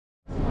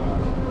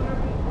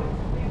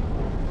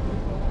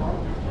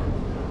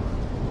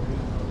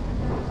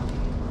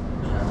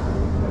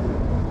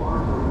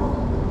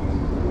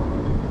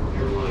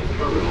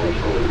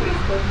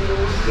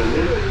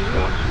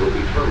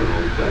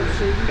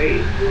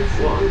We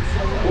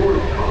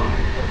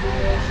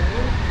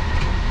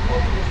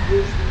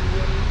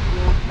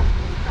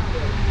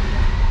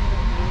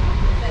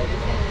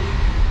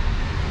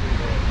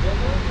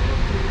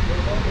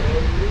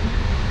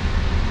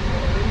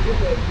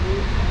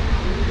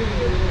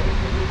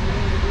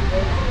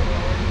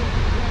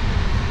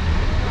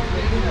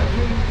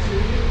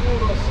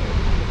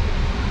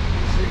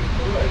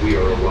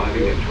are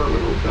arriving at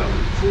Terminal 7.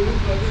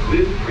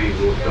 This train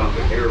will stop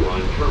at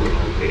Airline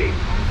Terminals 8,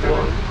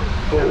 1,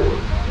 4,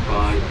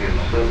 5, and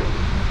 7.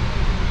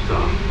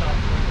 Stop.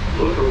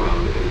 Look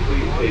around and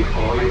please take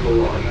all your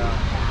belongings.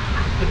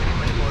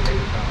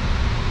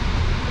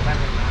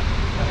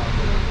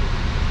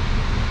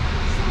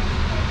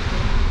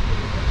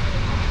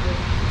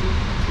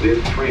 This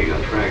train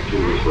on track 2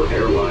 is for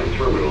Airline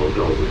Terminals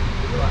only.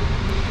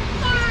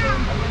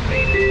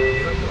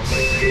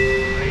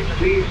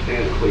 Please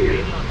stand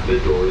clear. The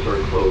doors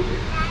are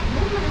closing.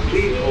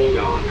 Please hold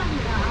on.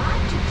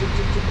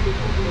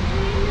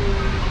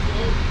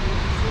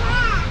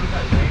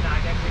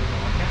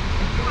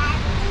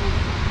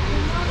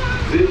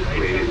 This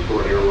train is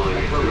for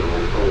Airline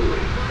Terminals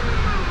only.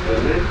 The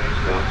next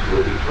stops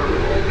will be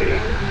Terminal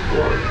 8,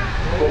 1,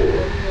 4,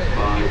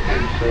 5,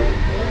 and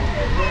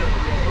 7.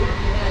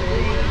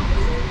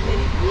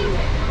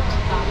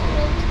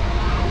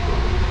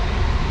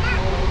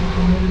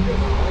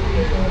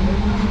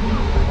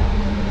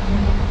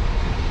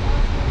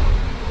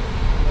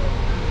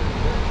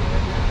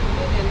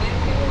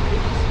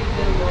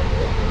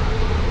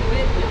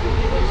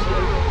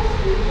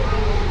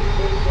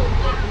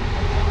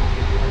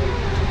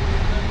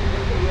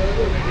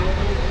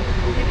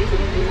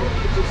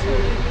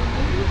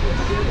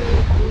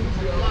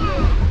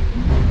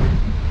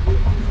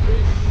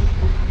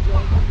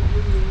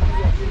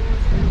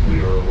 We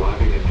are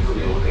arriving at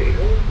Terminal 8.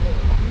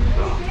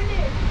 Stop.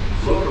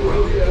 Look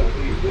around and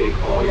please take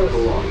all your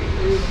belongings.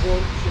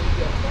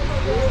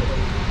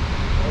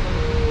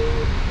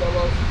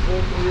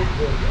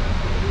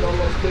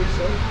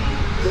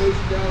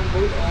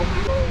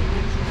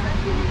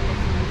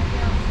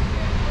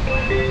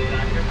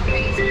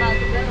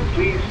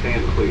 Please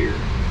stand clear.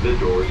 The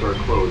doors are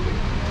closing.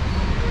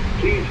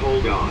 Please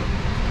hold on.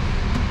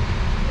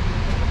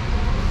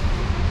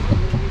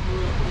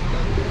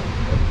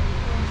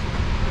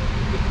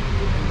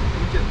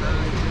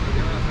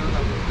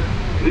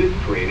 This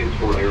train is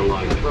for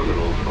Airline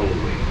Terminals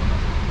only.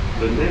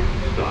 The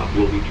next stop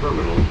will be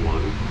Terminals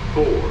 1,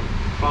 4,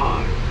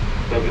 5,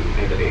 7,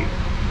 and 8.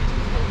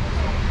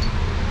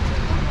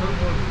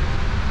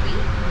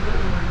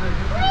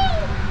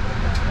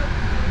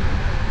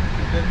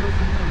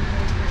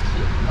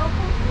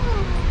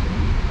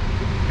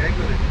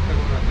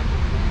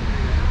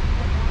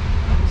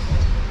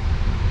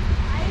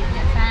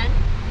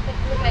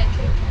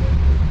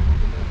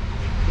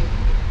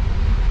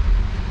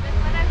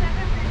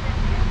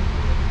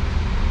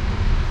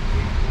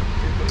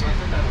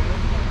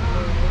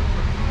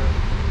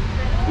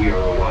 We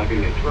are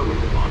arriving at Terminal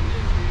 1.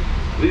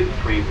 This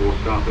train will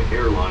stop at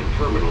Airline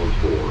Terminals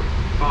 4,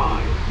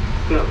 5,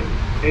 7,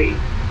 8,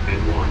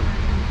 and 1.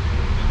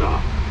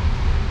 Stop.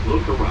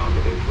 Look around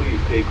and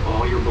please take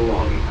all your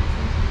belongings. 1,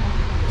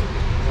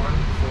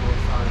 4,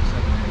 5,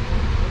 7, 8.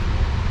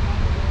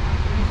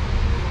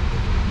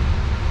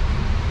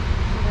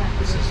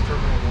 This is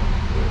Terminal 1.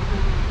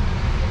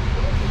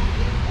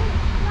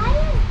 Why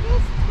is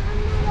this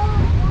Terminal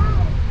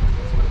 1?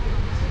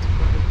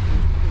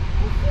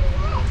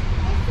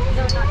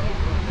 No, not yet.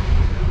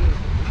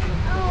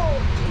 Oh,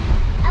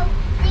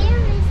 there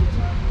is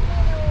Terminal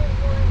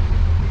 1.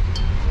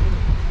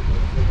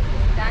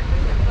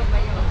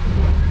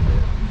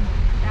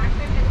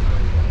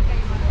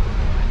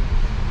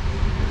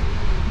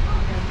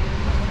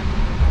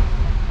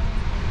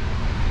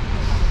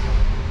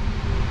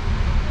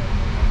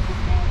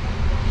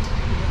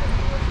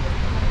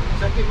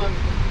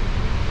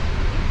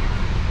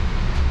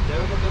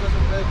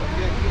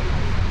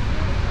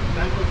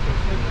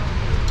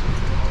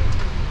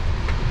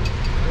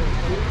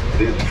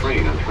 This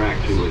train on track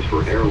 2 is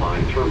for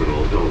Airline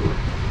Terminals only.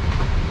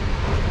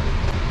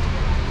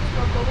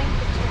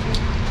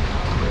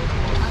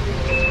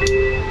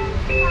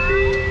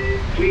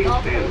 Please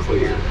stand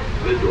clear.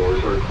 The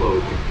doors are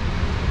closing.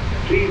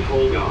 Please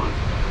hold on.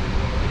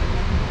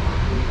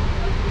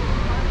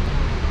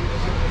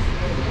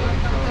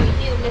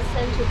 You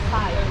listen to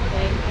 5,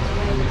 okay?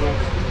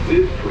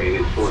 This train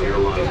is for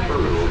Airline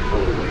Terminals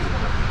only.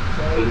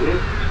 The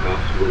next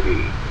stops will be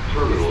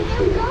Terminals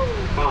 4,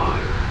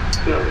 5,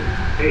 7,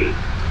 8,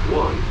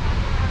 1.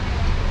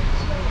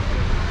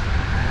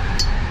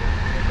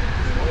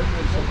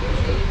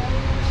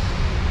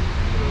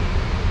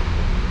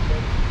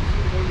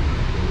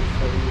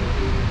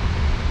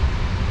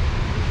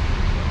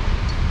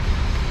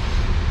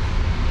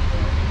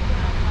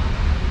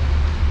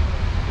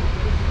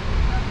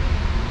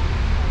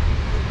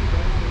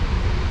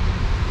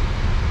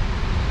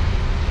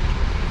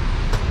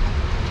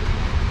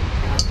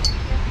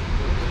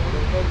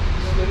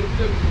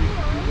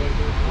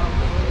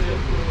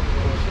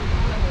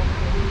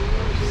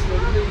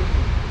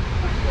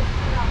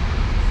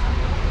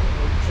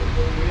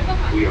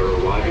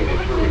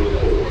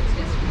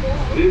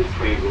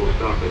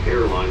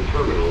 airline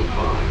terminals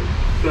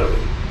 5,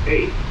 7,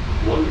 8,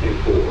 1, and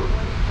 4.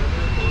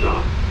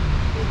 Stop.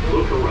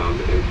 Look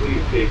around and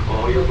please take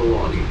all your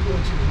belongings.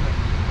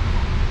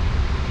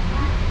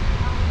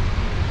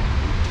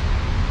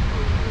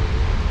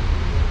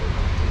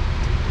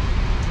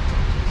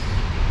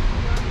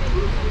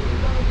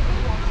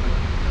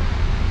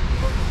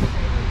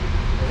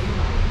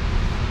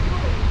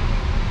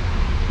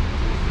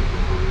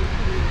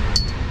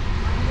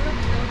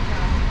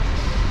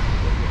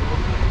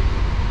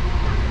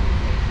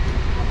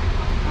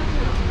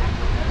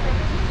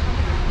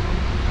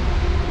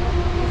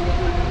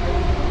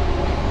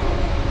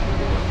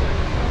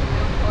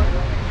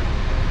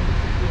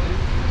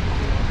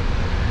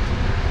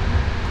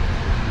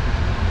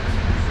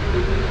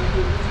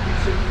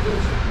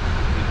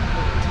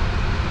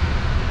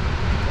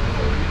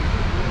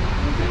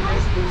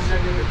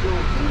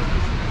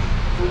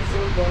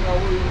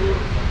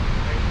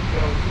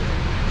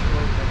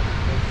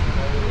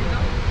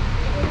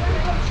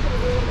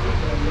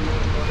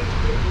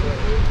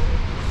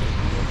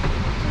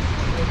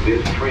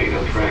 This train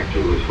on track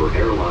 2 is for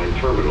airline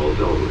terminals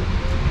only.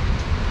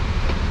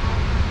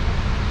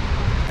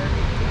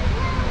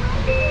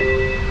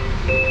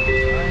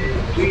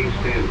 Please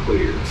stand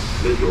clear.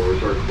 The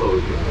doors are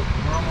closing.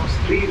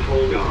 Please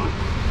hold on.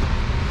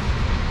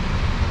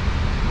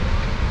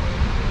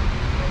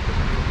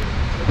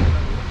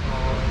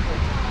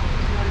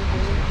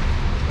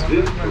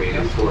 This train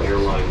is for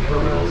airline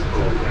terminals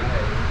only.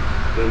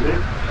 The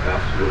next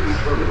stops will be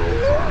terminal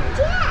 5,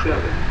 7,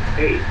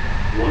 8,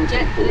 1,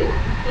 and 4.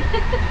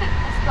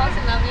 That's close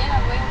enough, yeah,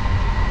 well.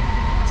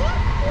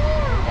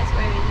 That's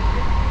where it is.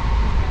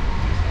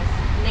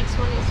 Next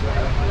one is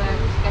where we are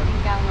getting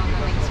down on the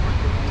next one.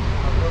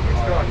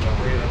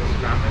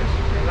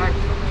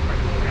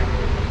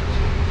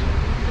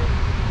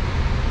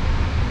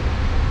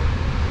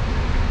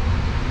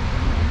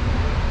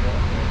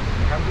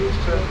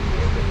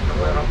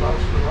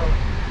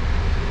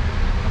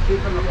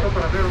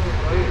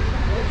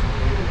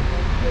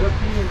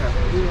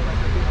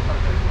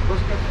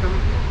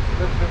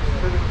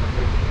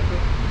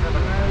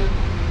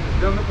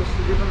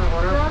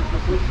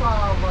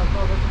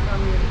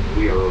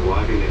 We are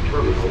arriving at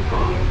Terminal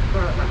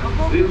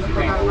 5. This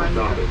train will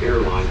stop at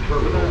Airline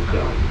Terminal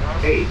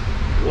 7, 8,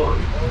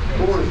 1,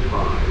 4, and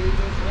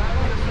 5.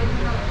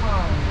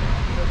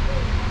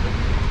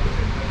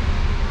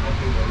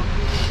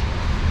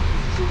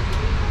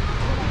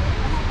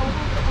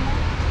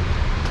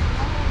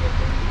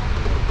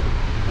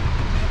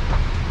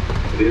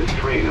 This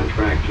train on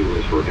track 2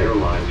 is for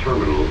airline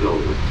terminals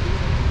only.